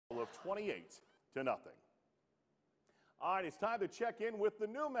28-0. All right, it's time to check in with the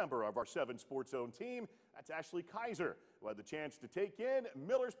new member of our 7 Sports Zone team. That's Ashley Kaiser, who had the chance to take in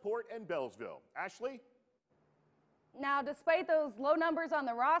Millersport and Beallsville. Ashley? Now, despite those low numbers on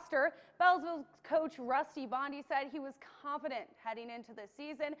the roster, Beallsville's coach Rusty Bondi said he was confident heading into the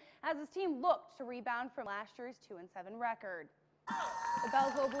season as his team looked to rebound from last year's 2-7 record. The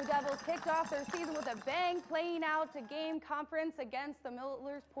Beallsville Blue Devils kicked off their season with a bang, playing out a game conference against the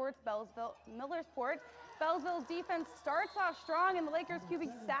Millersport. Beallsville's defense starts off strong, and the Lakers QB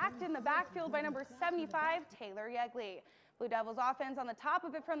sacked in the backfield by number 75, Taylor Yegley. Blue Devils offense on the top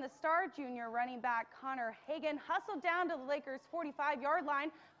of it from the start. Junior running back Connor Hagan hustled down to the Lakers' 45-yard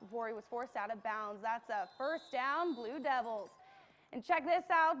line before he was forced out of bounds. That's a first down, Blue Devils. And check this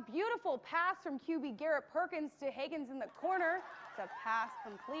out, beautiful pass from QB Garrett Perkins to Higgins in the corner. It's a pass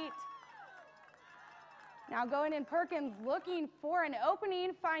complete. Now going in, Perkins looking for an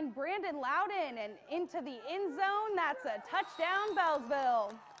opening, find Brandon Loudon and into the end zone. That's a touchdown,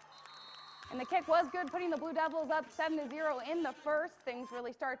 Beallsville. And the kick was good, putting the Blue Devils up 7-0 in the first. Things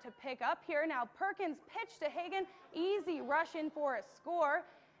really start to pick up here. Now Perkins pitched to Hagan, easy rush in for a score.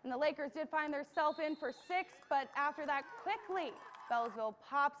 And the Lakers did find themselves in for 6, but after that quickly, Beallsville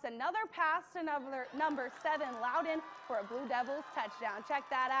pops another pass to number 7, Loudon, for a Blue Devils touchdown. Check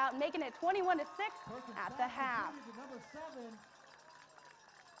that out, making it 21-6 at the half.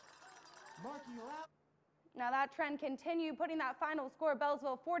 Now that trend continued, putting that final score,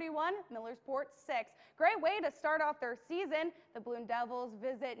 Beallsville 41, Millersport 6. Great way to start off their season. The Blue Devils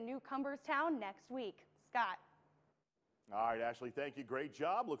visit New Cumberstown next week. Scott. All right, Ashley, thank you. Great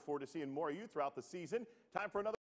job. Look forward to seeing more of you throughout the season. Time for another